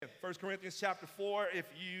1 Corinthians chapter 4. If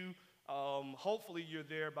you, hopefully you're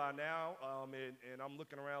there by now, and I'm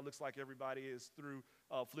looking around, looks like everybody is through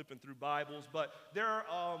flipping through Bibles. But there,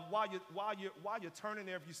 while you're turning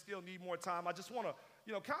there, if you still need more time, I just want to,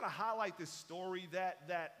 kind of highlight this story that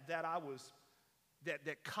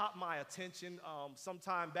caught my attention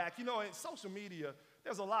sometime back. In social media,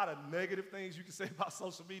 there's a lot of negative things you can say about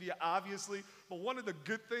social media, obviously. But one of the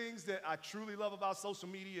good things that I truly love about social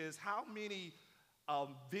media is how many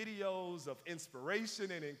videos of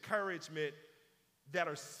inspiration and encouragement that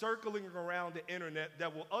are circling around the internet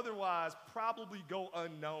that will otherwise probably go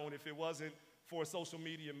unknown if it wasn't for social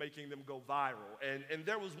media making them go viral. And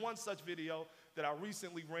there was one such video that I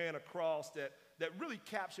recently ran across that really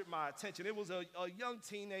captured my attention. It was a young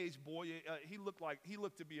teenage boy. He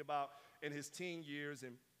looked to be about in his teen years,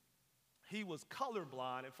 and he was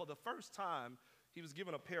colorblind. And for the first time, he was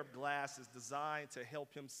given a pair of glasses designed to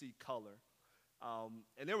help him see color.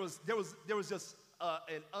 And there was just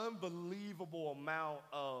an unbelievable amount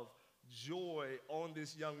of joy on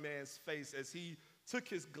this young man's face as he took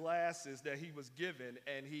his glasses that he was given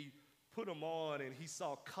and he put them on and he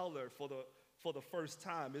saw color for the first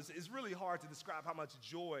time. It's really hard to describe how much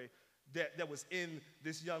joy that was in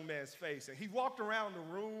this young man's face. And he walked around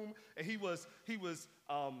the room and he was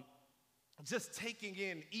just taking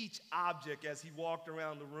in each object as he walked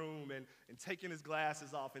around the room and taking his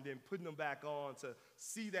glasses off and then putting them back on to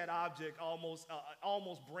see that object almost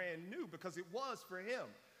brand new because it was for him.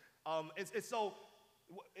 And so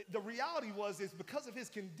the reality is because of his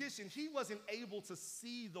condition, he wasn't able to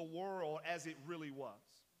see the world as it really was.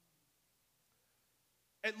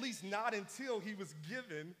 At least not until he was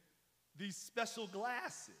given these special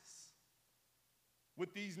glasses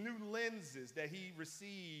with these new lenses that he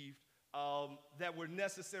received that were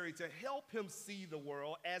necessary to help him see the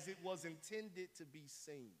world as it was intended to be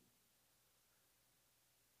seen.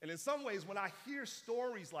 And in some ways, when I hear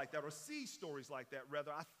stories like that, or see stories like that,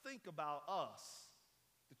 rather, I think about us,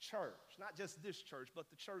 the church, not just this church, but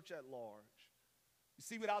the church at large. You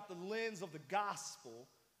see, without the lens of the gospel,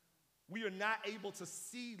 we are not able to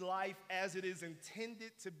see life as it is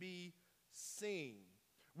intended to be seen.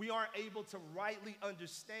 We aren't able to rightly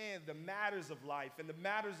understand the matters of life and the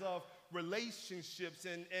matters of relationships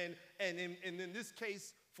and in this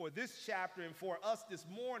case, for this chapter and for us this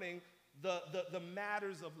morning, the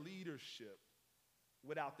matters of leadership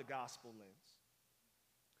without the gospel lens.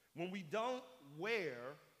 When we don't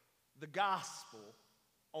wear the gospel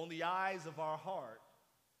on the eyes of our heart,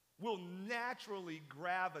 we'll naturally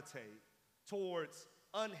gravitate towards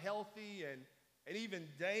unhealthy and even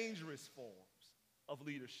dangerous forms of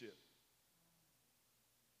leadership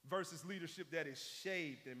versus leadership that is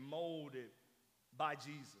shaped and molded by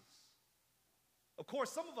Jesus. Of course,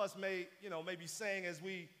 some of us may be saying as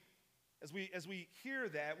we hear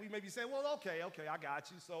that, we may be saying, well, okay, I got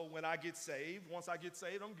you. So when I get saved, once I get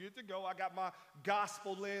saved, I'm good to go. I got my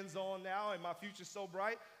gospel lens on now and my future's so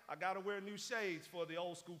bright, I got to wear new shades for the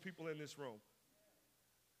old school people in this room.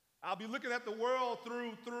 I'll be looking at the world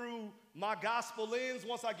through my gospel lens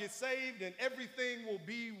once I get saved, and everything will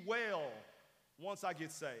be well once I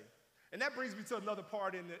get saved. And that brings me to another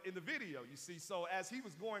part in the video, you see. So as he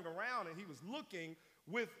was going around and he was looking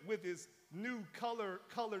with his new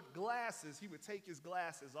colored glasses, he would take his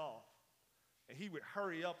glasses off, and he would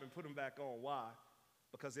hurry up and put them back on. Why?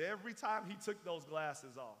 Because every time he took those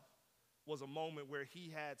glasses off was a moment where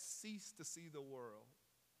he had ceased to see the world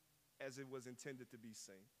as it was intended to be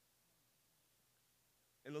seen.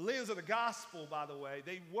 And the lens of the gospel, by the way,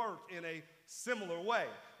 they work in a similar way.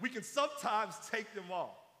 We can sometimes take them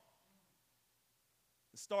off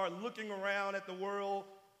and start looking around at the world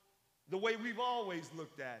the way we've always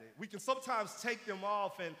looked at it. We can sometimes take them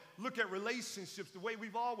off and look at relationships the way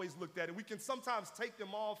we've always looked at it. We can sometimes take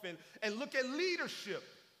them off and look at leadership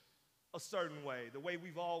a certain way, the way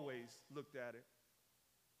we've always looked at it.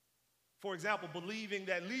 For example, believing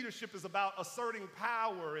that leadership is about asserting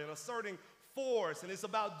power and asserting force, and it's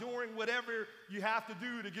about doing whatever you have to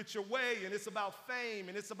do to get your way, and it's about fame,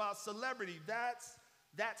 and it's about celebrity. That's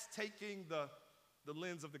taking the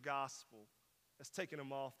lens of the gospel. That's taking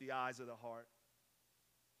them off the eyes of the heart.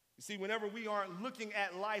 You see, whenever we aren't looking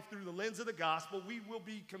at life through the lens of the gospel, we will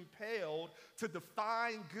be compelled to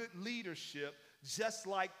define good leadership just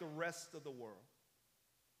like the rest of the world.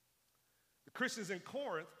 The Christians in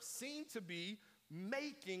Corinth seem to be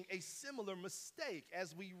making a similar mistake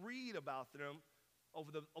as we read about them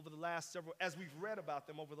as we've read about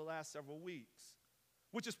them over the last several weeks,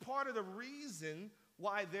 which is part of the reason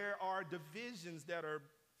why there are divisions that are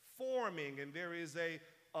forming, and there is an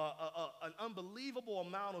unbelievable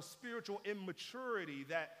amount of spiritual immaturity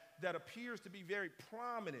that appears to be very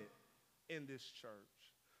prominent in this church.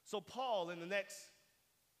 So Paul, in the next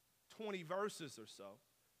 20 verses or so,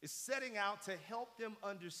 is setting out to help them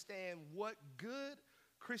understand what good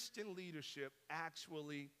Christian leadership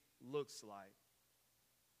actually looks like.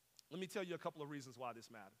 Let me tell you a couple of reasons why this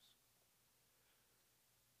matters.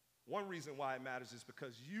 One reason why it matters is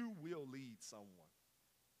because you will lead someone.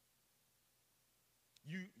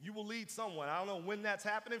 You will lead someone. I don't know when that's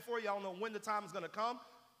happening for you. I don't know when the time is going to come,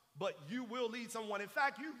 but you will lead someone. In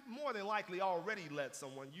fact, you more than likely already led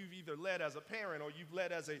someone. You've either led as a parent, or you've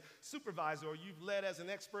led as a supervisor, or you've led as an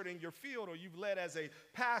expert in your field, or you've led as a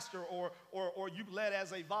pastor, or you've led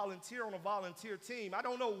as a volunteer on a volunteer team. I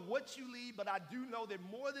don't know what you lead, but I do know that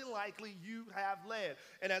more than likely you have led.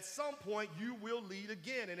 And at some point, you will lead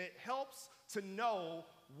again. And it helps to know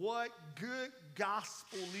what good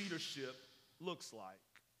gospel leadership looks like.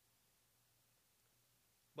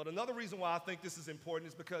 But another reason why I think this is important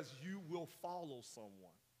is because you will follow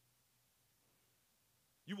someone.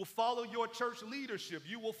 You will follow your church leadership.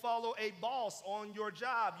 You will follow a boss on your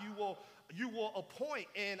job. You will appoint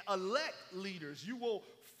and elect leaders. You will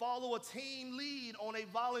follow a team lead on a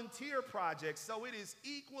volunteer project. So it is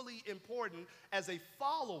equally important as a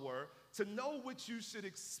follower to know what you should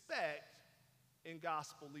expect in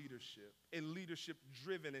gospel leadership, in leadership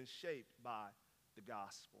driven and shaped by the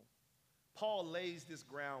gospel. Paul lays this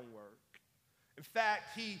groundwork. In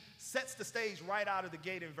fact, he sets the stage right out of the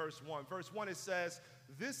gate in verse 1. Verse 1, it says,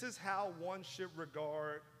 "This is how one should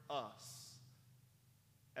regard us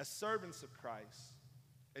as servants of Christ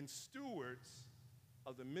and stewards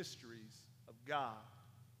of the mysteries of God."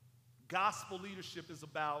 Gospel leadership is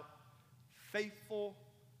about faithful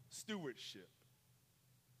stewardship.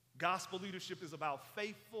 Gospel leadership is about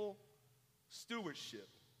faithful stewardship.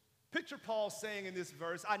 Picture Paul saying in this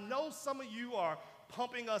verse, I know some of you are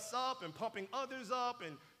pumping us up and pumping others up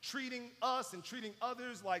and treating us and treating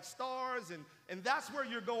others like stars, and that's where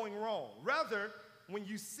you're going wrong. Rather, when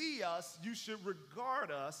you see us, you should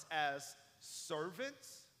regard us as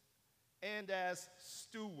servants and as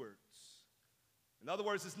stewards. In other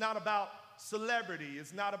words, it's not about celebrity.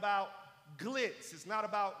 It's not about glitz. It's not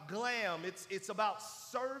about glam. It's about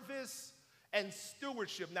service and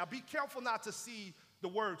stewardship. Now, be careful not to see the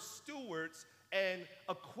word stewards and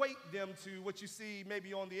equate them to what you see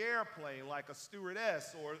maybe on the airplane, like a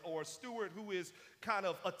stewardess or a steward who is kind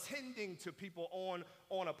of attending to people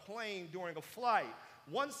on a plane during a flight.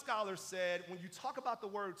 One scholar said, when you talk about the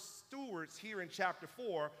word stewards here in chapter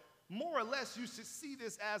 4, more or less you should see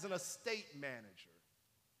this as an estate manager.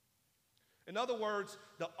 In other words,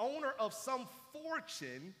 the owner of some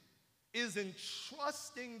fortune is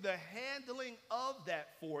entrusting the handling of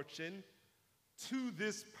that fortune to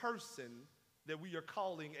this person that we are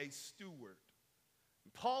calling a steward.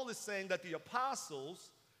 Paul is saying that the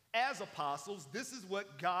apostles, as apostles, this is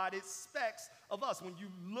what God expects of us. When you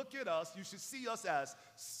look at us, you should see us as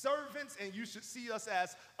servants and you should see us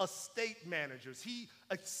as estate managers. He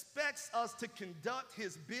expects us to conduct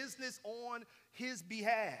his business on his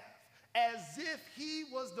behalf, as if he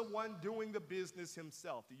was the one doing the business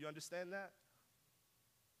himself. Do you understand that?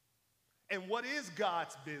 And what is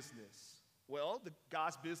God's business? Well,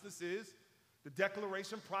 God's business is the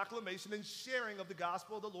declaration, proclamation, and sharing of the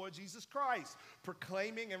gospel of the Lord Jesus Christ,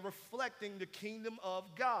 proclaiming and reflecting the kingdom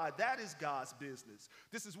of God. That is God's business.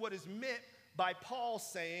 This is what is meant by Paul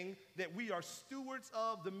saying that we are stewards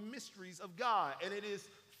of the mysteries of God. And it is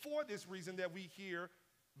for this reason that we hear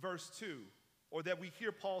verse 2, or that we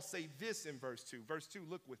hear Paul say this in verse 2. Verse 2,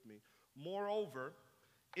 look with me. Moreover,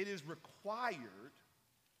 it is required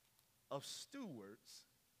of stewards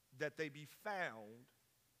that they be found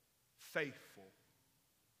faithful.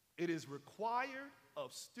 It is required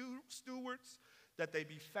of stewards that they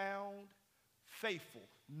be found faithful.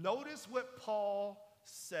 Notice what Paul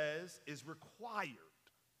says is required: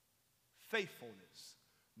 faithfulness.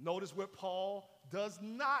 Notice what Paul does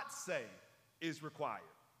not say is required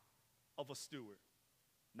of a steward: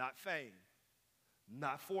 not fame,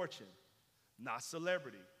 not fortune, not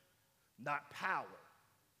celebrity, not power,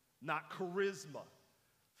 not charisma,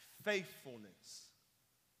 faithfulness.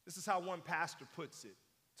 This is how one pastor puts it,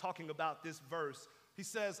 talking about this verse. He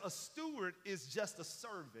says, a steward is just a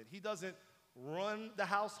servant. He doesn't run the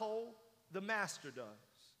household, the master does.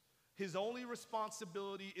 His only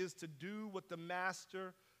responsibility is to do what the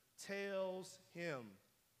master tells him.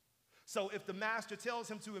 So if the master tells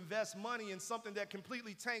him to invest money in something that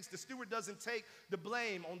completely tanks, the steward doesn't take the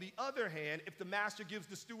blame. On the other hand, if the master gives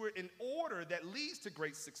the steward an order that leads to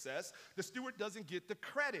great success, the steward doesn't get the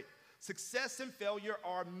credit. Success and failure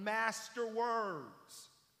are master words.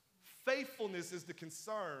 Faithfulness is the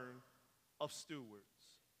concern of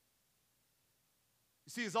stewards.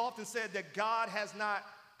 You see, it's often said that God has not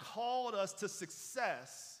called us to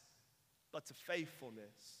success, but to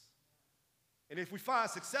faithfulness. And if we find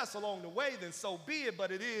success along the way, then so be it,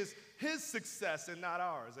 but it is his success and not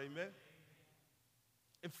ours, amen?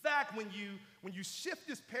 In fact, when you shift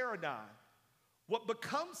this paradigm, what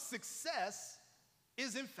becomes success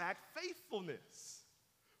is in fact faithfulness.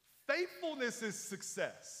 Faithfulness is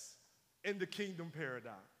success in the kingdom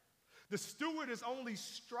paradigm. The steward is only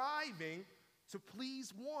striving to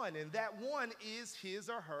please one, and that one is his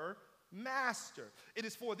or her master. It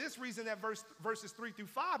is for this reason that verses 3 through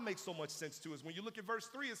 5 make so much sense to us. When you look at verse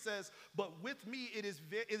 3, it says, "But with me it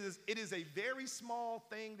is a very small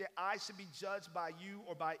thing that I should be judged by you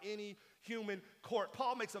or by any human court."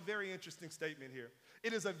 Paul makes a very interesting statement here.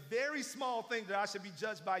 It is a very small thing that I should be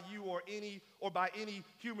judged by you or by any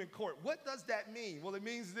human court. What does that mean? Well, it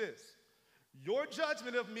means this. Your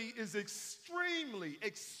judgment of me is extremely,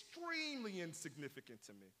 extremely insignificant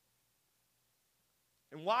to me.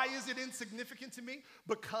 And why is it insignificant to me?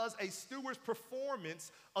 Because a steward's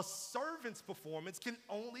performance, a servant's performance, can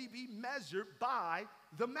only be measured by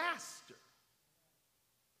the master.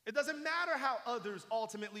 It doesn't matter how others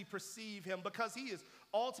ultimately perceive him, because he is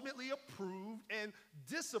ultimately approved and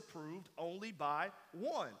disapproved only by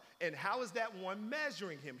one. And how is that one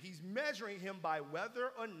measuring him? He's measuring him by whether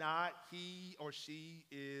or not he or she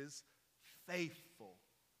is faithful.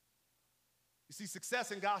 You see,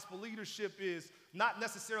 success in gospel leadership is not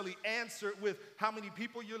necessarily answered with how many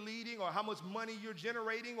people you're leading or how much money you're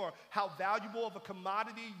generating or how valuable of a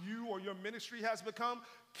commodity you or your ministry has become.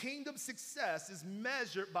 Kingdom success is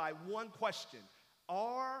measured by one question: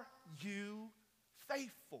 are you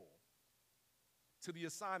faithful to the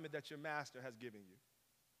assignment that your master has given you?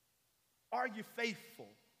 Are you faithful?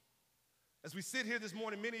 As we sit here this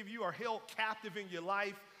morning, many of you are held captive in your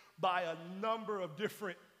life by a number of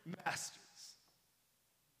different masters.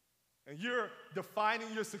 And you're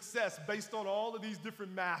defining your success based on all of these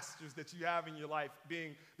different masters that you have in your life,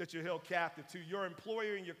 being that you're held captive to. Your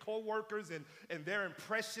employer and your coworkers and their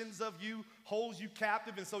impressions of you holds you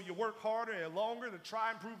captive, and so you work harder and longer to try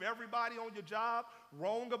and prove everybody on your job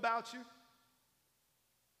wrong about you.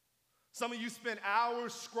 Some of you spend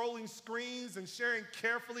hours scrolling screens and sharing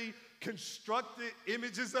carefully constructed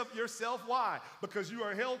images of yourself. Why? Because you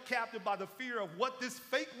are held captive by the fear of what this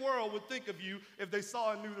fake world would think of you if they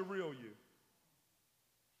saw and knew the real you.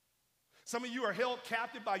 Some of you are held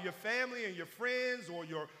captive by your family and your friends or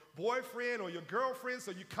your boyfriend or your girlfriend,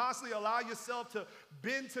 so you constantly allow yourself to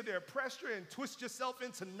bend to their pressure and twist yourself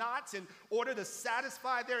into knots in order to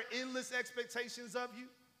satisfy their endless expectations of you.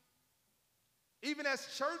 Even as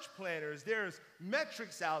church planners, there's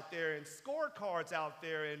metrics out there and scorecards out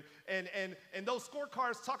there, and those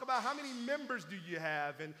scorecards talk about how many members do you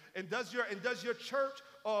have, and does your church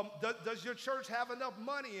have enough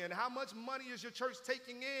money, and how much money is your church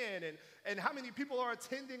taking in, and how many people are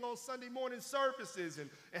attending on Sunday morning services, and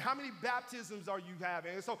how many baptisms are you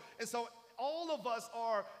having? And so all of us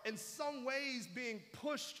are in some ways being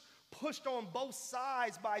pushed on both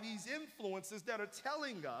sides by these influences that are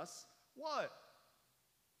telling us what?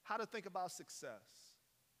 How to think about success.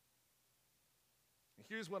 And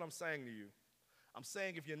here's what I'm saying to you. I'm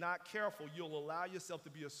saying if you're not careful, you'll allow yourself to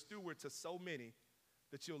be a steward to so many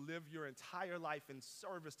that you'll live your entire life in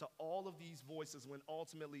service to all of these voices when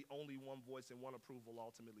ultimately only one voice and one approval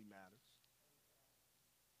ultimately matters.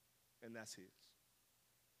 And that's his.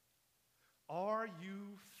 Are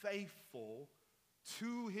you faithful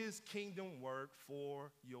to his kingdom work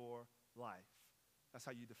for your life? That's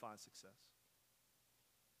how you define success.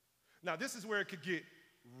 Now, this is where it could get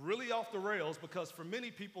really off the rails, because for many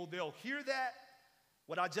people, they'll hear that,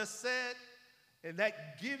 what I just said, and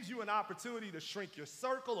that gives you an opportunity to shrink your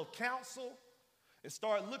circle of counsel and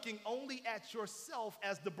start looking only at yourself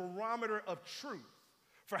as the barometer of truth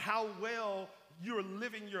for how well you're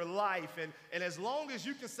living your life. And as long as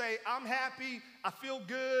you can say, I'm happy, I feel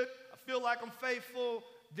good, I feel like I'm faithful,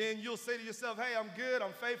 then you'll say to yourself, hey, I'm good,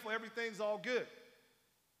 I'm faithful, everything's all good.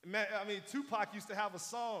 I mean, Tupac used to have a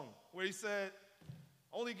song where he said,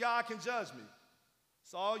 only God can judge me.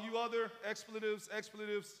 So all you other expletives,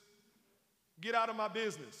 get out of my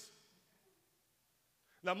business.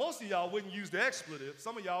 Now, most of y'all wouldn't use the expletive.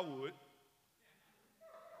 Some of y'all would.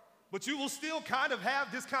 But you will still kind of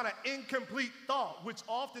have this kind of incomplete thought, which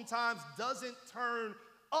oftentimes doesn't turn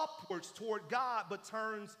upwards toward God, but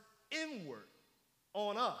turns inward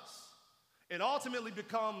on us. It ultimately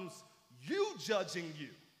becomes you judging you.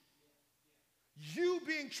 You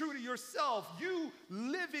being true to yourself, you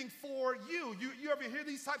living for you. You ever hear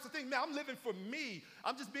these types of things? Man, I'm living for me.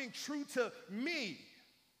 I'm just being true to me.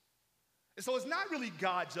 And so it's not really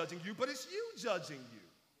God judging you, but it's you judging you.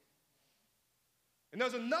 And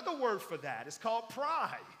there's another word for that. It's called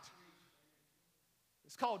pride.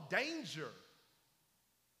 It's called danger.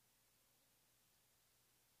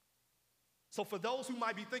 So for those who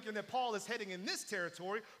might be thinking that Paul is heading in this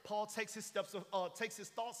territory, Paul takes his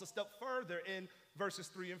thoughts a step further in verses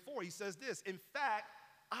 3 and 4. He says this, in fact,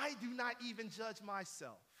 I do not even judge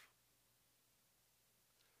myself.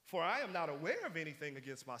 For I am not aware of anything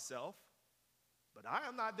against myself, but I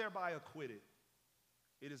am not thereby acquitted.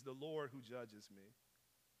 It is the Lord who judges me.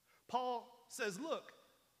 Paul says, look,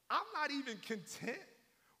 I'm not even content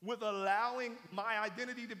with allowing my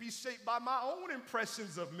identity to be shaped by my own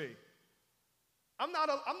impressions of me. I'm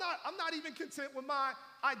not even content with my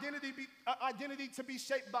identity to be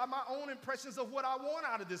shaped by my own impressions of what I want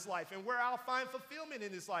out of this life and where I'll find fulfillment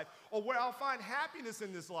in this life or where I'll find happiness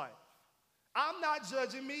in this life. I'm not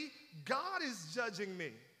judging me. God is judging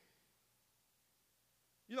me.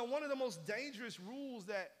 You know, one of the most dangerous rules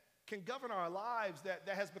that can govern our lives that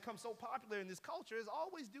has become so popular in this culture is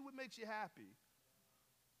always do what makes you happy.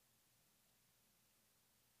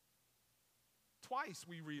 Twice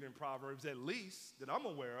we read in Proverbs, at least, that I'm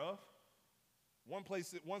aware of.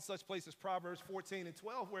 One such place is Proverbs 14 and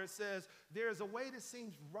 12, where it says, there is a way that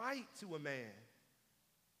seems right to a man,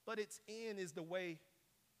 but its end is the way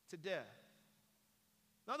to death.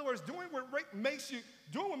 In other words, doing what makes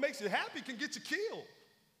you happy can get you killed.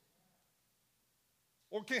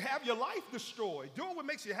 Or can have your life destroyed. Doing what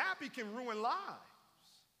makes you happy can ruin lives.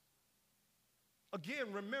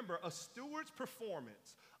 Again, remember, a steward's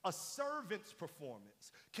performance, a servant's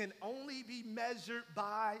performance can only be measured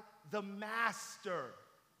by the master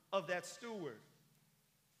of that steward.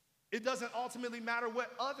 It doesn't ultimately matter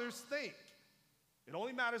what others think. It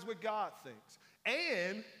only matters what God thinks.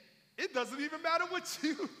 And it doesn't even matter what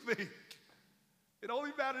you think. It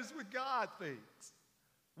only matters what God thinks.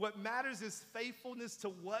 What matters is faithfulness to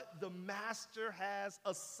what the master has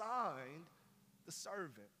assigned the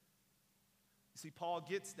servant. You see, Paul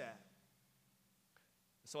gets that.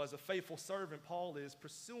 So as a faithful servant, Paul is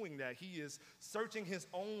pursuing that. He is searching his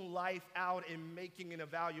own life out and making an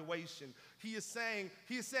evaluation. He is saying,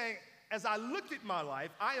 as I look at my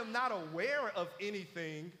life, I am not aware of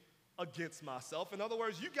anything against myself. In other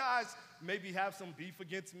words, you guys maybe have some beef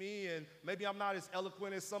against me, and maybe I'm not as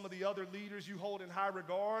eloquent as some of the other leaders you hold in high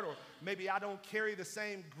regard, or maybe I don't carry the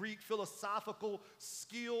same Greek philosophical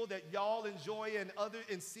skill that y'all enjoy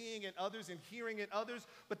in seeing in others and hearing in others,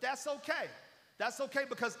 but that's okay. That's okay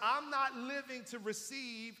because I'm not living to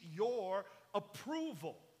receive your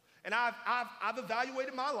approval. And I've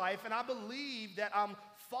evaluated my life, and I believe that I'm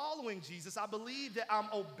following Jesus. I believe that I'm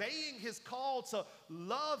obeying his call to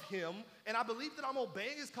love him, and I believe that I'm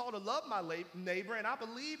obeying his call to love my neighbor, and I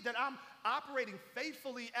believe that I'm operating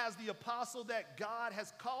faithfully as the apostle that God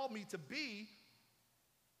has called me to be.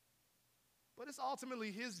 But it's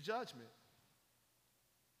ultimately his judgment,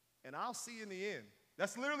 and I'll see in the end.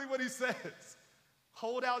 That's literally what he says.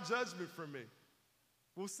 Hold out judgment from me.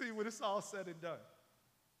 We'll see when it's all said and done.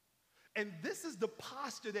 And this is the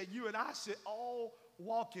posture that you and I should all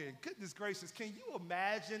walk in. Goodness gracious, can you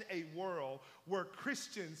imagine a world where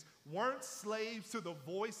Christians weren't slaves to the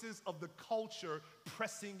voices of the culture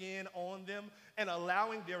pressing in on them and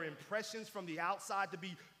allowing their impressions from the outside to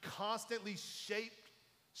be constantly shaped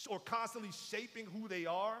or constantly shaping who they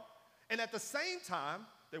are? And at the same time,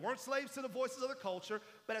 they weren't slaves to the voices of the culture,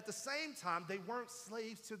 but at the same time, they weren't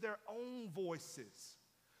slaves to their own voices.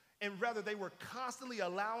 And rather, they were constantly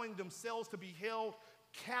allowing themselves to be held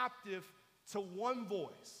captive to one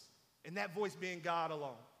voice, and that voice being God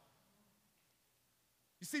alone.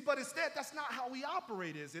 You see, but instead, that's not how we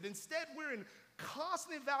operate, is it? Instead, we're in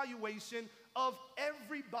constant evaluation of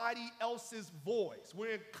everybody else's voice.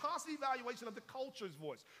 We're in constant evaluation of the culture's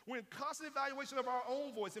voice. We're in constant evaluation of our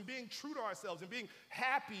own voice and being true to ourselves and being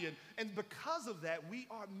happy. And because of that, we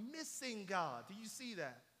are missing God. Do you see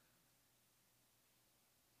that?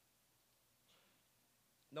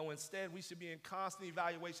 No, instead, we should be in constant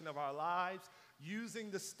evaluation of our lives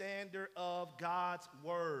using the standard of God's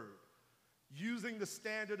word, using the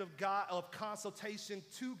standard of God, of consultation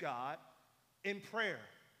to God in prayer,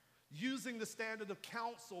 using the standard of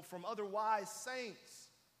counsel from other wise saints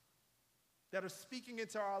that are speaking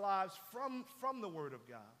into our lives from the word of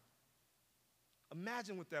God.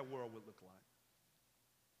 Imagine what that world would look like.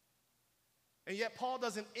 And yet Paul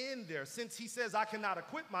doesn't end there. Since he says, I cannot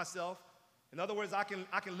acquit myself, in other words, I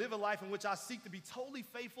can live a life in which I seek to be totally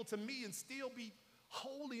faithful to me and still be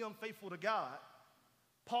wholly unfaithful to God.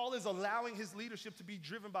 Paul is allowing his leadership to be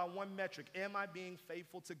driven by one metric. Am I being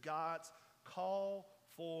faithful to God's call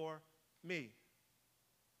for me?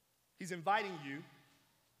 He's inviting you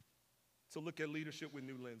to look at leadership with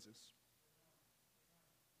new lenses.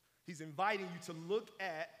 He's inviting you to look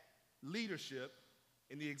at leadership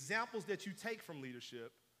and the examples that you take from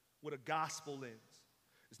leadership with a gospel lens.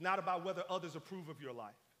 It's not about whether others approve of your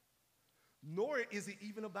life, nor is it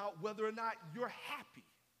even about whether or not you're happy.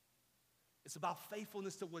 It's about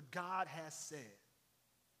faithfulness to what God has said.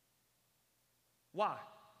 Why?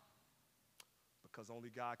 Because only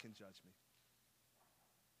God can judge me.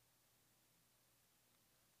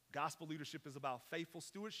 Gospel leadership is about faithful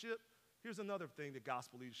stewardship. Here's another thing that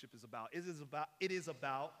gospel leadership is about. It is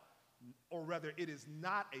about, or rather, it is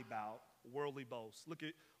not about worldly boast. Look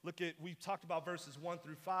at, we talked about verses 1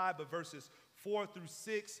 through 5, but verses 4 through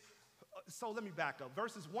 6. So let me back up.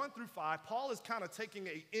 Verses 1 through 5, Paul is kind of taking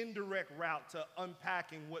an indirect route to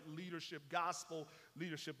unpacking what leadership, gospel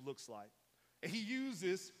leadership looks like. And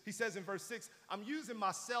he says in verse 6, I'm using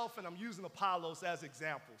myself and I'm using Apollos as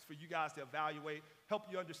examples for you guys to evaluate, help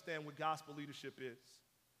you understand what gospel leadership is.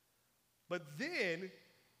 But then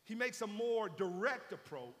he makes a more direct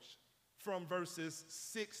approach from verses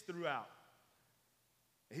 6 throughout.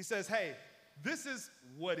 He says, hey, this is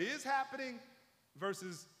what is happening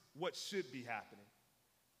versus what should be happening.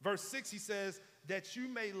 Verse 6, he says, that you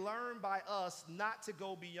may learn by us not to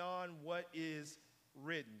go beyond what is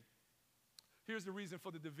written. Here's the reason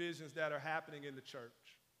for the divisions that are happening in the church.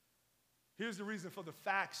 Here's the reason for the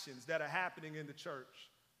factions that are happening in the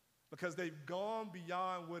church. Because they've gone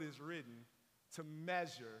beyond what is written to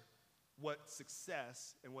measure what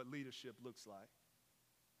success and what leadership looks like.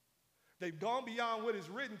 They've gone beyond what is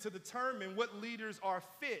written to determine what leaders are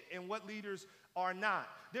fit and what leaders are not.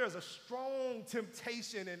 There is a strong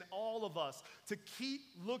temptation in all of us to keep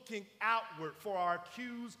looking outward for our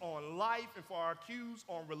cues on life and for our cues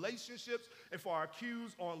on relationships and for our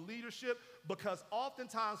cues on leadership, because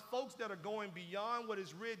oftentimes folks that are going beyond what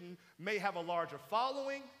is written may have a larger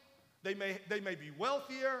following, they may be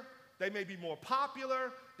wealthier, they may be more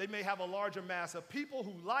popular, they may have a larger mass of people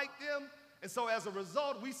who like them. And so as a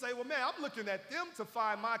result, we say, well, man, I'm looking at them to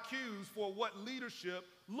find my cues for what leadership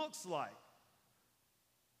looks like.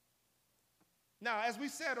 Now, as we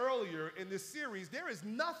said earlier in this series, there is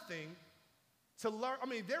nothing to learn. I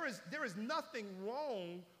mean, there is nothing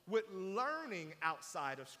wrong with learning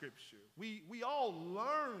outside of Scripture. We all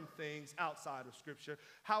learn things outside of Scripture.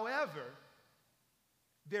 However,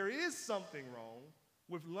 there is something wrong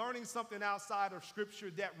with learning something outside of Scripture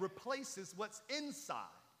that replaces what's inside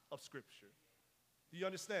of Scripture. Do you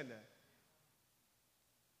understand that?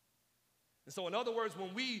 And so in other words,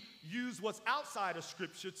 when we use what's outside of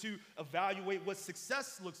Scripture to evaluate what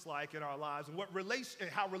success looks like in our lives and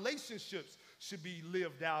how relationships should be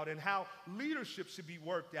lived out and how leadership should be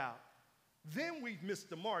worked out, then we've missed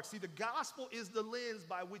the mark. See, the gospel is the lens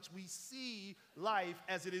by which we see life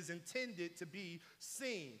as it is intended to be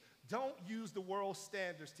seen. Don't use the world's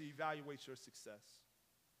standards to evaluate your success.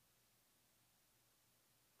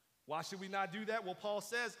 Why should we not do that? Well, Paul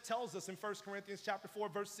tells us in 1 Corinthians chapter 4,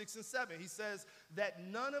 verse 6 and 7. He says that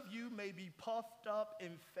none of you may be puffed up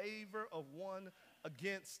in favor of one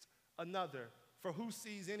against another. For who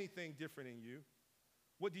sees anything different in you?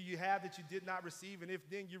 What do you have that you did not receive? And if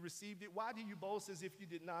then you received it, why do you boast as if you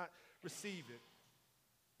did not receive it?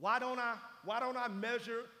 Why don't I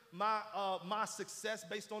measure my success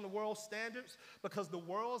based on the world's standards? Because the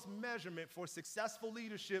world's measurement for successful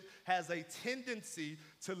leadership has a tendency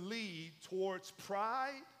to lead towards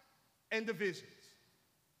pride and divisions.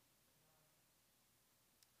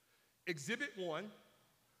 Exhibit 1,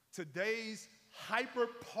 today's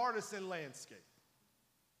hyper-partisan landscape.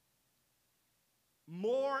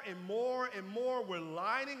 More and more and more, we're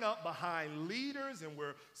lining up behind leaders and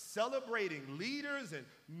we're celebrating leaders and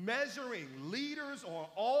measuring leaders on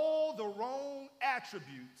all the wrong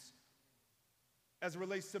attributes as it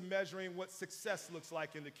relates to measuring what success looks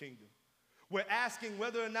like in the kingdom. We're asking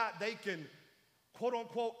whether or not they can, quote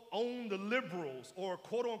unquote, own the liberals or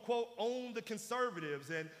quote unquote own the conservatives.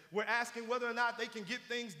 And we're asking whether or not they can get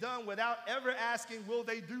things done without ever asking, will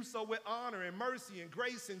they do so with honor and mercy and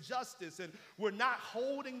grace and justice? And we're not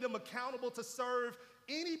holding them accountable to serve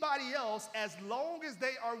anybody else as long as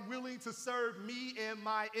they are willing to serve me and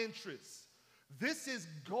my interests. This is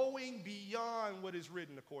going beyond what is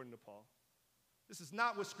written, according to Paul. This is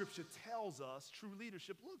not what Scripture tells us true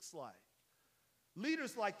leadership looks like.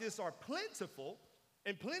 Leaders like this are plentiful,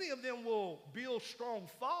 and plenty of them will build strong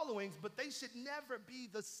followings, but they should never be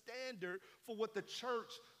the standard for what the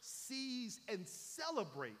church sees and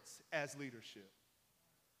celebrates as leadership.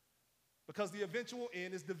 Because the eventual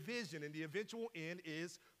end is division, and the eventual end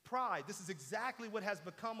is pride. This is exactly what has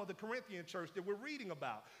become of the Corinthian church that we're reading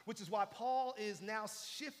about, which is why Paul is now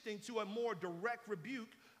shifting to a more direct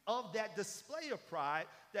rebuke of that display of pride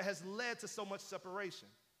that has led to so much separation.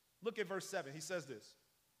 Look at verse 7. He says this,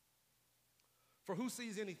 "For who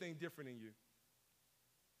sees anything different in you?"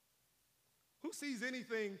 Who sees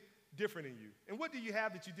anything different in you? And what do you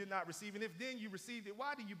have that you did not receive? And if then you received it,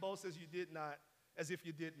 why do you boast as if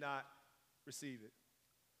you did not receive it?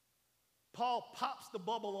 Paul pops the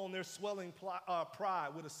bubble on their swelling pride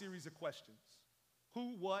with a series of questions.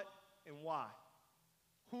 Who, what, and why?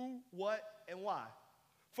 Who, what, and why?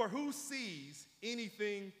 For who sees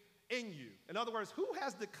anything in you? In other words, who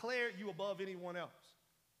has declared you above anyone else?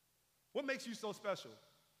 What makes you so special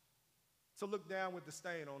to look down with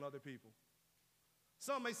disdain on other people?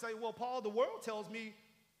 Some may say, well, Paul, the world tells me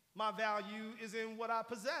my value is in what I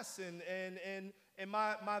possess, and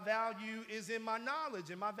my value is in my knowledge,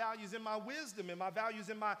 and my value is in my wisdom, and my value is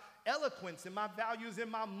in my eloquence, and my value is in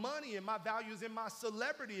my money, and my value is in my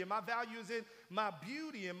celebrity, and my value is in my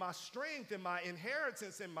beauty, and my strength, and my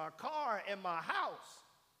inheritance, and my car, and my house.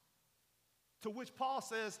 To which Paul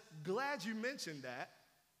says, glad you mentioned that.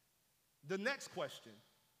 The next question,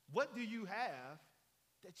 what do you have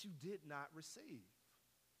that you did not receive?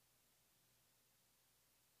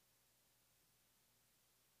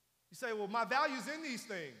 You say, well, my value's in these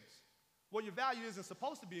things. Well, your value isn't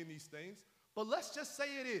supposed to be in these things, but let's just say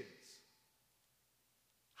it is.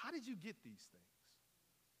 How did you get these things?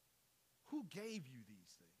 Who gave you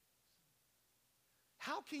these things?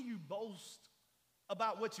 How can you boast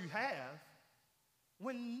about what you have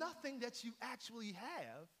when nothing that you actually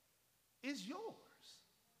have is yours?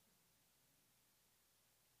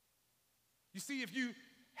 You see, if you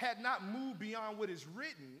had not moved beyond what is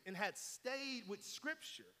written and had stayed with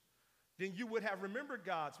Scripture, then you would have remembered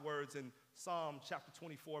God's words in Psalm chapter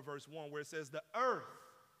 24, verse 1, where it says, the earth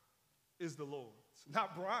is the Lord's,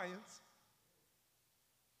 not Brian's,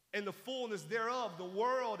 and the fullness thereof, the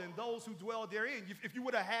world and those who dwell therein. If you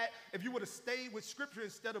would have stayed with Scripture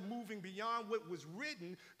instead of moving beyond what was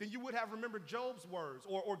written, then you would have remembered Job's words,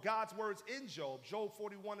 or God's words in Job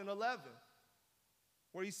 41 and 11,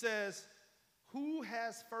 where he says, who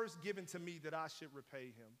has first given to me that I should repay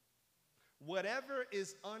him? Whatever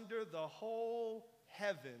is under the whole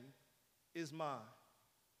heaven is mine.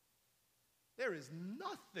 There is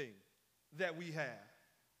nothing that we have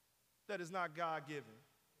that is not God-given.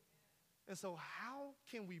 And so how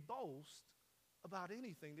can we boast about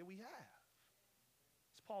anything that we have?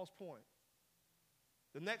 It's Paul's point.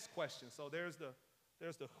 The next question, so there's the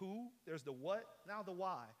who, there's the what, now the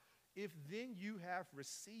why. If then you have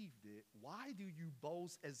received it, why do you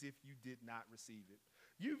boast as if you did not receive it?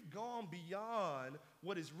 You've gone beyond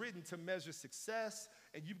what is written to measure success,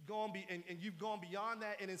 and you've gone beyond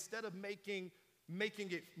that, and instead of making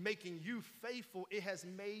you faithful, it has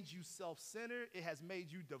made you self-centered, it has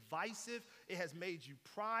made you divisive, it has made you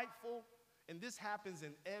prideful, and this happens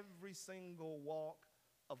in every single walk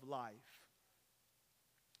of life.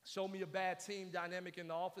 Show me a bad team dynamic in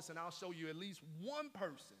the office, and I'll show you at least one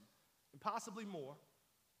person, and possibly more,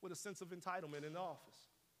 with a sense of entitlement in the office.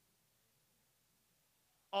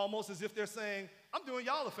 Almost as if they're saying, I'm doing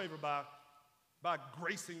y'all a favor by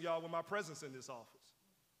gracing y'all with my presence in this office.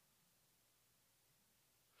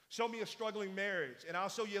 Show me a struggling marriage, and I'll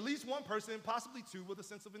show you at least one person, possibly two, with a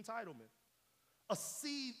sense of entitlement.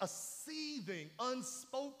 A seething,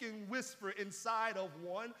 unspoken whisper inside of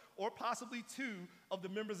one or possibly two of the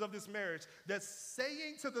members of this marriage that's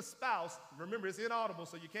saying to the spouse, remember it's inaudible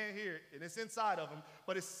so you can't hear it, and it's inside of them,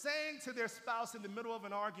 but it's saying to their spouse in the middle of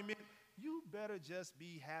an argument, you better just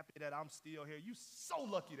be happy that I'm still here. You're so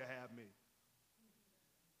lucky to have me.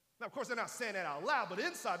 Now, of course, they're not saying that out loud, but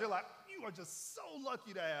inside they're like, you are just so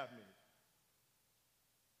lucky to have me.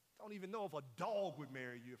 Don't even know if a dog would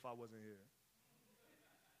marry you if I wasn't here.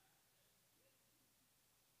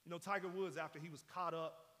 You know, Tiger Woods, after he was caught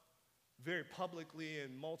up very publicly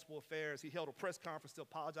in multiple affairs, he held a press conference to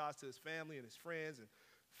apologize to his family and his friends and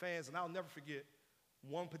fans, and I'll never forget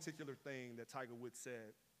one particular thing that Tiger Woods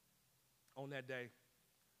said on that day.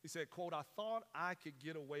 He said, quote, I thought I could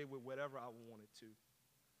get away with whatever I wanted to.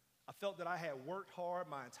 I felt that I had worked hard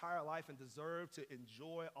my entire life and deserved to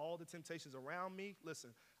enjoy all the temptations around me.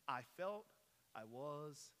 Listen, I felt I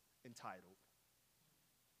was entitled.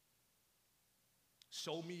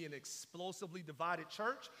 Show me an explosively divided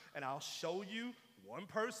church, and I'll show you one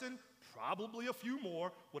person, probably a few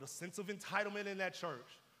more, with a sense of entitlement in that church.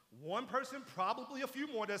 One person, probably a few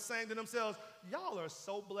more, that's saying to themselves, y'all are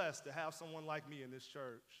so blessed to have someone like me in this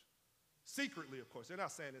church. Secretly, of course. They're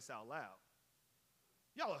not saying this out loud.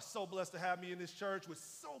 Y'all are so blessed to have me in this church with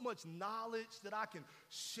so much knowledge that I can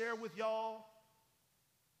share with y'all.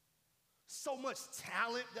 So much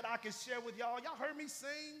talent that I can share with y'all. Y'all heard me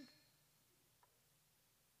sing?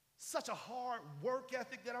 Such a hard work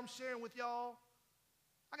ethic that I'm sharing with y'all.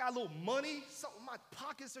 I got a little money. So my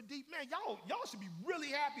pockets are deep. Man, y'all should be really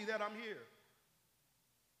happy that I'm here.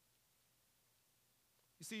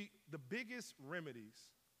 You see, the biggest remedies,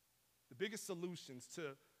 the biggest solutions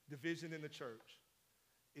to division in the church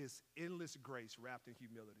is endless grace wrapped in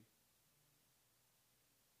humility.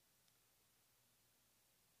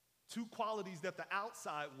 Two qualities that the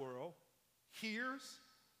outside world hears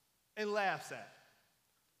and laughs at,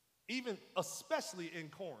 even especially in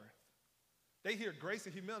Corinth. They hear grace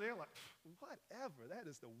and humility, they're like, whatever, that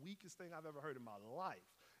is the weakest thing I've ever heard in my life.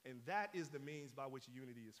 And that is the means by which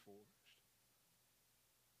unity is forged.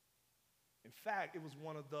 In fact, it was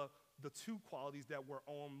one of the two qualities that were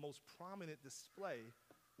on most prominent display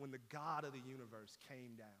when the God of the universe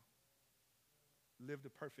came down, lived a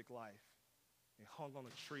perfect life, and hung on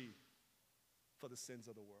a tree for the sins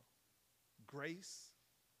of the world. Grace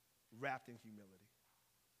wrapped in humility.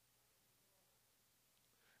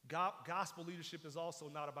 Gospel leadership is also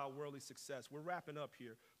not about worldly success. We're wrapping up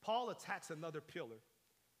here. Paul attacks another pillar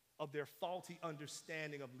of their faulty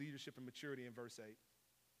understanding of leadership and maturity in verse 8.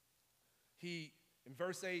 In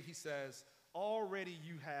verse 8, he says, already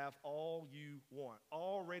you have all you want.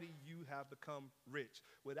 Already you have become rich.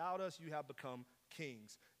 Without us, you have become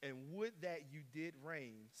kings. And would that you did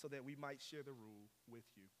reign so that we might share the rule with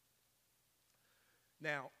you.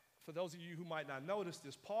 Now, for those of you who might not notice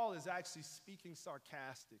this, Paul is actually speaking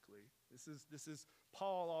sarcastically. This is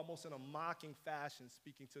Paul almost in a mocking fashion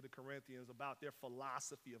speaking to the Corinthians about their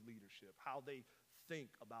philosophy of leadership, how they think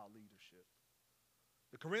about leadership.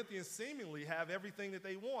 The Corinthians seemingly have everything that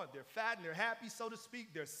they want. They're fat and they're happy, so to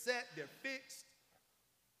speak. They're set, they're fixed.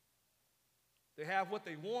 They have what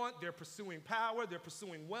they want. They're pursuing power, they're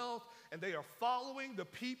pursuing wealth, and they are following the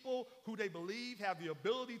people who they believe have the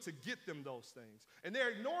ability to get them those things. And they're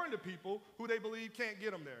ignoring the people who they believe can't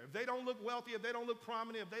get them there. If they don't look wealthy, if they don't look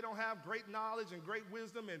prominent, if they don't have great knowledge and great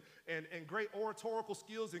wisdom and great oratorical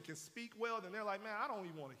skills and can speak well, then they're like, man, I don't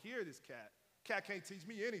even want to hear this cat. Cat can't teach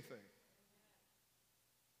me anything.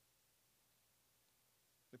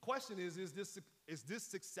 The question is this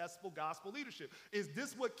successful gospel leadership? Is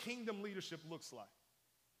this what kingdom leadership looks like?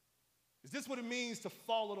 Is this what it means to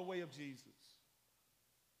follow the way of Jesus?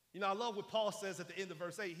 You know, I love what Paul says at the end of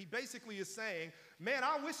verse 8. He basically is saying, man,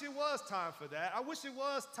 I wish it was time for that. I wish it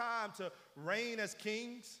was time to reign as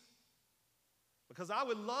kings because I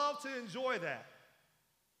would love to enjoy that.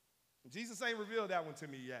 Jesus ain't revealed that one to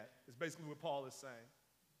me yet. It's basically what Paul is saying.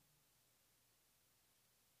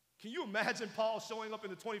 Can you imagine Paul showing up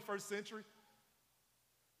in the 21st century?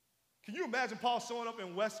 Can you imagine Paul showing up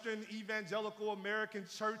in Western evangelical American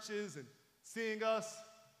churches and seeing us,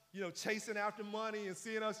 chasing after money and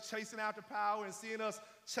seeing us chasing after power and seeing us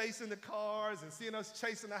chasing the cars and seeing us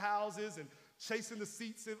chasing the houses and chasing the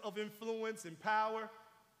seats of influence and power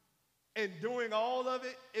and doing all of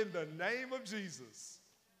it in the name of Jesus?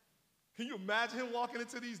 Can you imagine him walking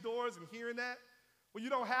into these doors and hearing that? Well,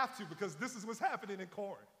 you don't have to because this is what's happening in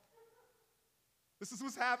Corinth. This is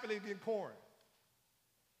what's happening in Corinth.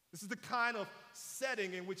 This is the kind of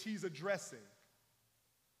setting in which he's addressing.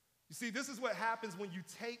 You see, this is what happens when you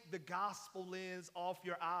take the gospel lens off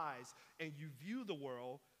your eyes and you view the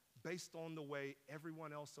world based on the way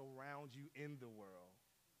everyone else around you in the world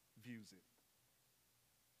views it.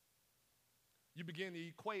 You begin to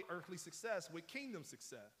equate earthly success with kingdom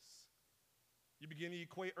success. You begin to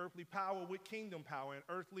equate earthly power with kingdom power and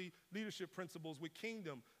earthly leadership principles with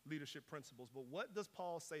kingdom leadership principles. But what does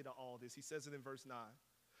Paul say to all this? He says it in verse 9.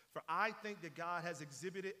 For I think that God has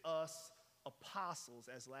exhibited us apostles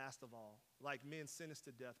as last of all, like men sentenced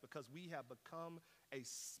to death, because we have become a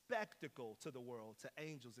spectacle to the world, to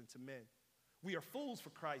angels and to men. We are fools for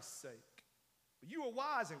Christ's sake. But you are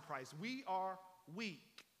wise in Christ. We are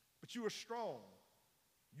weak, but you are strong.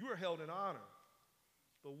 You are held in honor,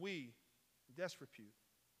 but we disrepute.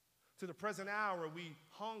 To the present hour, we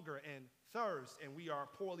hunger and thirst, and we are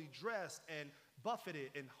poorly dressed and buffeted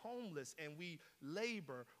and homeless, and we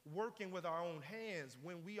labor, working with our own hands.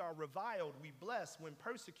 When we are reviled, we bless. When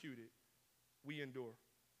persecuted, we endure.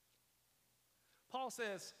 Paul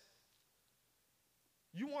says,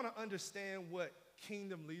 you want to understand what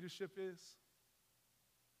kingdom leadership is?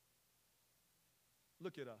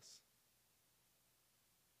 Look at us.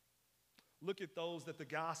 Look at those that the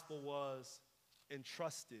gospel was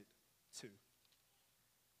entrusted to.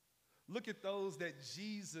 Look at those that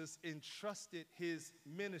Jesus entrusted his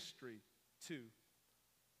ministry to.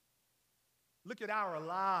 Look at our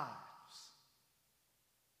lives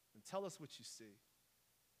and tell us what you see.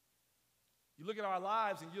 You look at our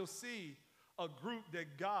lives and you'll see a group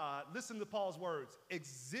that God, listen to Paul's words,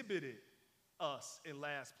 exhibited us in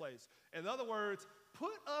last place. In other words,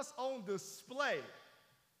 put us on display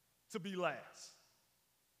to be last.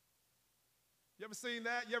 You ever seen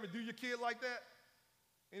that? You ever do your kid like that?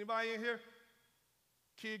 Anybody in here?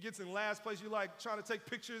 Kid gets in last place, you like trying to take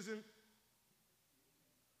pictures and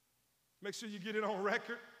make sure you get it on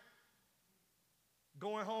record.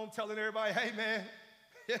 Going home telling everybody, hey man,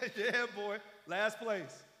 yeah boy, last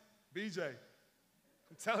place. BJ,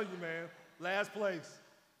 I'm telling you man, last place.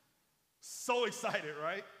 So excited,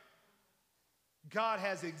 right? God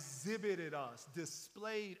has exhibited us,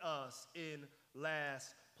 displayed us in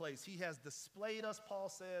last place. He has displayed us, Paul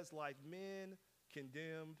says, like men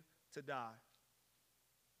condemned to die.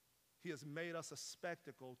 He has made us a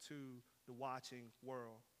spectacle to the watching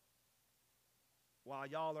world. While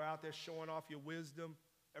y'all are out there showing off your wisdom,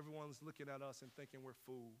 everyone's looking at us and thinking we're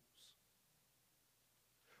fools.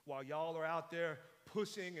 While y'all are out there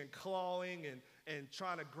pushing and clawing and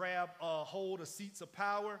trying to grab a hold of seats of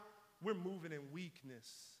power, we're moving in weakness,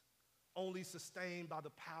 only sustained by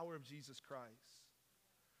the power of Jesus Christ.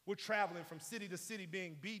 We're traveling from city to city,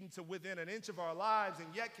 being beaten to within an inch of our lives, and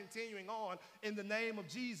yet continuing on in the name of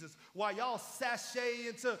Jesus. While y'all sashay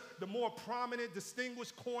into the more prominent,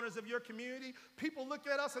 distinguished corners of your community, people look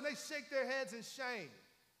at us and they shake their heads in shame.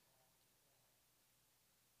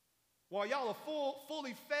 While y'all are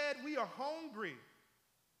fully fed, we are hungry.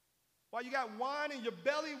 While you got wine in your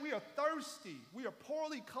belly, we are thirsty. We are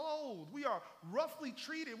poorly clothed. We are roughly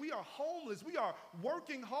treated. We are homeless. We are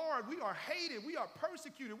working hard. We are hated. We are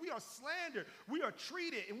persecuted. We are slandered. We are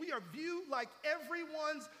treated, and we are viewed like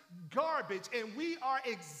everyone's garbage. And we are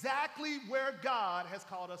exactly where God has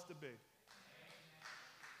called us to be.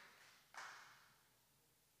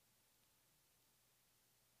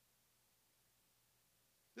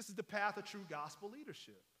 This is the path of true gospel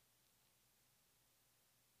leadership.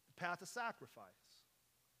 The path of sacrifice.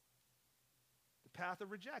 The path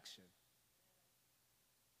of rejection.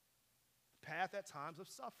 The path at times of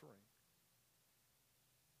suffering.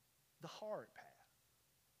 The hard path.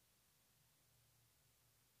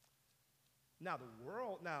 Now,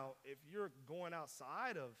 if you're going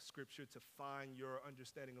outside of Scripture to find your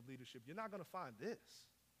understanding of leadership, you're not going to find this.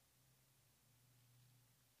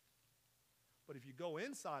 But if you go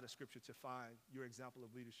inside of Scripture to find your example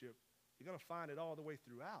of leadership, you're going to find it all the way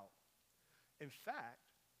throughout. In fact,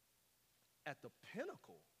 at the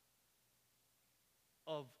pinnacle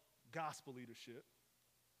of gospel leadership,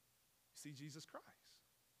 you see Jesus Christ.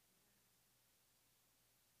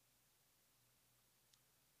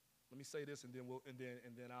 Let me say this, and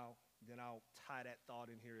then I'll tie that thought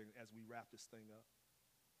in here as we wrap this thing up.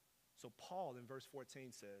 So Paul in verse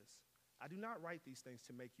 14 says, "I do not write these things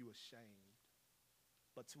to make you ashamed,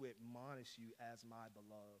 but to admonish you as my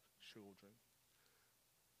beloved children."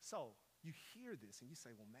 So you hear this and you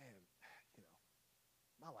say, well, man,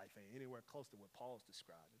 my life ain't anywhere close to what Paul's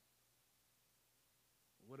describing.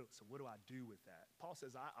 So what do I do with that? Paul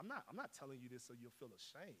says, I'm not telling you this so you'll feel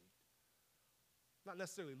ashamed. I'm not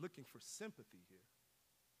necessarily looking for sympathy here.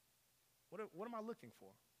 What am I looking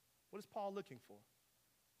for? What is Paul looking for?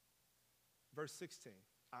 Verse 16,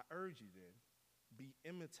 "I urge you then, be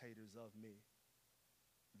imitators of me.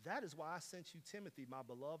 That is why I sent you Timothy, my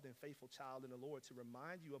beloved and faithful child in the Lord, to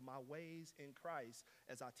remind you of my ways in Christ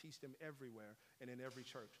as I teach them everywhere and in every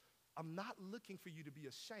church." I'm not looking for you to be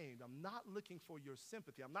ashamed. I'm not looking for your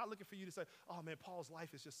sympathy. I'm not looking for you to say, oh, man, Paul's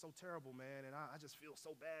life is just so terrible, man, and I just feel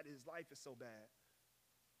so bad. His life is so bad.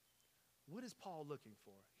 What is Paul looking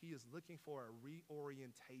for? He is looking for a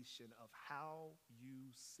reorientation of how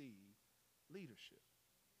you see leadership.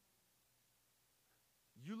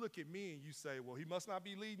 You look at me and you say, well, he must not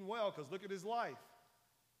be leading well because look at his life.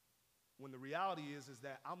 When the reality is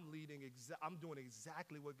that I'm doing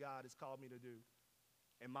exactly what God has called me to do.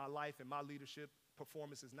 And my life and my leadership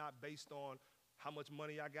performance is not based on how much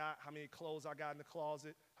money I got, how many clothes I got in the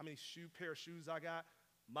closet, how many pair of shoes I got.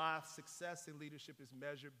 My success in leadership is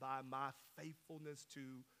measured by my faithfulness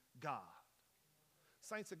to God.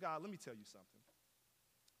 Saints of God, let me tell you something.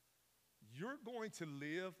 You're going to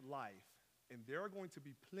live life, and there are going to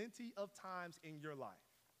be plenty of times in your life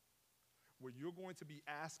where you're going to be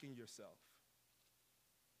asking yourself,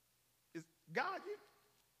 is God,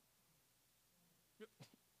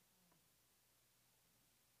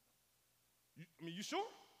 you sure?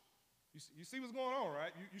 You see what's going on,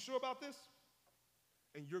 right? You sure about this?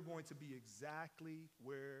 And you're going to be exactly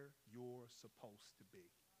where you're supposed to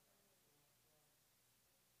be.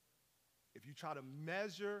 If you try to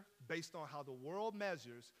measure based on how the world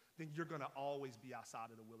measures, then you're going to always be outside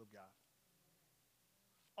of the will of God.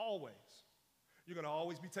 Always. You're going to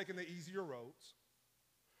always be taking the easier roads.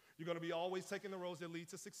 You're going to be always taking the roads that lead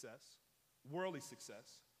to success, worldly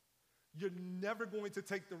success. You're never going to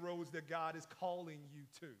take the roads that God is calling you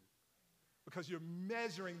to because you're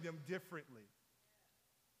measuring them differently.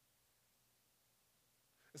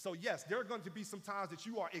 And so, yes, there are going to be some times that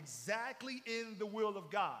you are exactly in the will of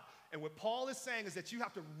God. And what Paul is saying is that you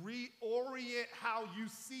have to reorient how you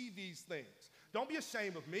see these things. Don't be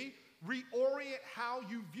ashamed of me. Reorient how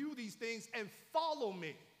you view these things and follow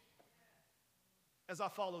me as I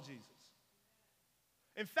follow Jesus.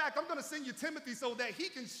 In fact, I'm going to send you Timothy so that he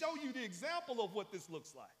can show you the example of what this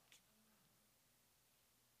looks like.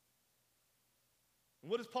 And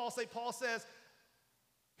what does Paul say? Paul says,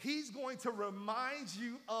 he's going to remind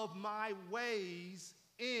you of my ways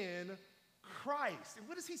in Christ. And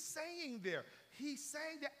what is he saying there? He's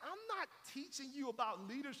saying that I'm not teaching you about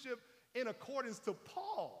leadership in accordance to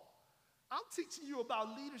Paul. I'm teaching you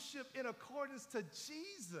about leadership in accordance to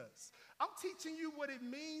Jesus. I'm teaching you what it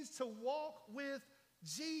means to walk with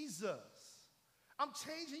Jesus. I'm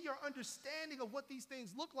changing your understanding of what these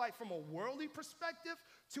things look like from a worldly perspective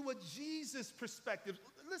to a Jesus perspective.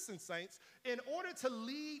 Listen, saints, in order to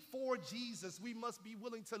lead for Jesus, we must be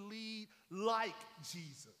willing to lead like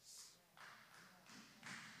Jesus.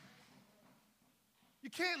 You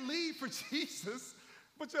can't lead for Jesus,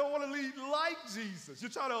 but you don't want to lead like Jesus. You're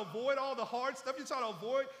trying to avoid all the hard stuff. You're trying to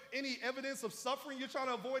avoid any evidence of suffering. You're trying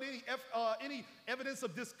to avoid any evidence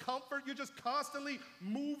of discomfort. You're just constantly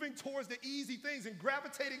moving towards the easy things and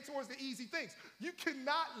gravitating towards the easy things. You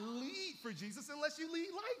cannot lead for Jesus unless you lead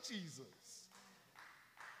like Jesus.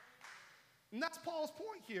 And that's Paul's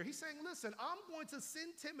point here. He's saying, listen, I'm going to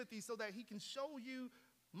send Timothy so that he can show you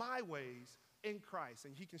my ways in Christ,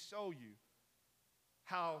 and he can show you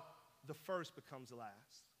how the first becomes the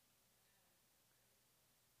last.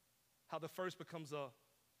 How the first becomes a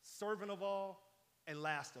servant of all and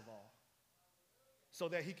last of all. So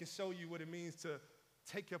that he can show you what it means to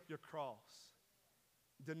take up your cross,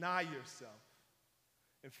 deny yourself,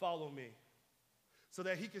 and follow me. So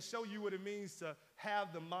that he can show you what it means to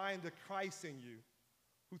have the mind of Christ in you,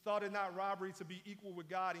 who thought it not robbery to be equal with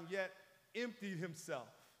God and yet emptied himself.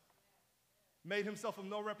 Made himself of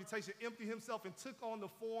no reputation, emptied himself, and took on the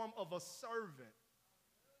form of a servant.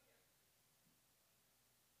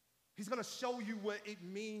 He's going to show you what it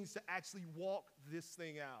means to actually walk this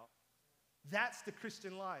thing out. That's the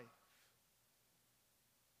Christian life.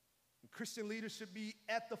 And Christian leaders should be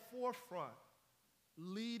at the forefront,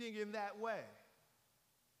 leading in that way.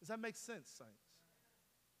 Does that make sense, saints?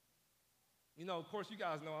 You know, of course, you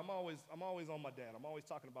guys know I'm always on my dad. I'm always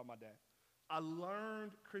talking about my dad. I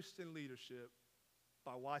learned Christian leadership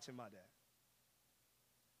by watching my dad.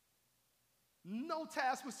 No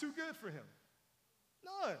task was too good for him.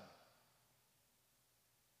 None.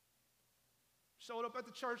 Showed up at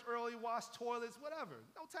the church early, washed toilets, whatever.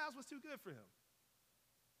 No task was too good for him.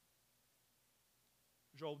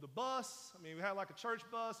 Drove the bus. I mean, we had like a church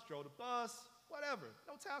bus, drove the bus, whatever.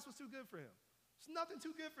 No task was too good for him. There's nothing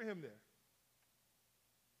too good for him there.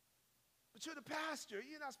 But you're the pastor.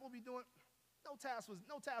 You're not supposed to be doing.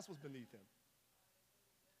 No task was beneath him.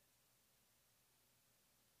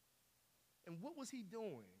 And what was he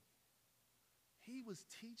doing? He was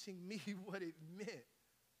teaching me what it meant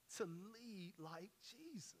to lead like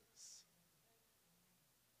Jesus.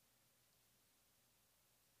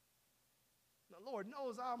 Now, Lord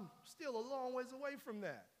knows I'm still a long ways away from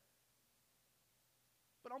that.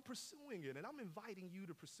 But I'm pursuing it, and I'm inviting you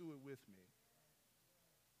to pursue it with me.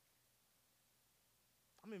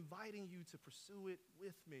 I'm inviting you to pursue it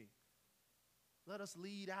with me. Let us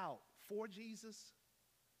lead out for Jesus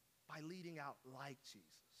by leading out like Jesus.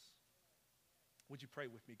 Would you pray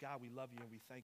with me? God, we love you and we thank you.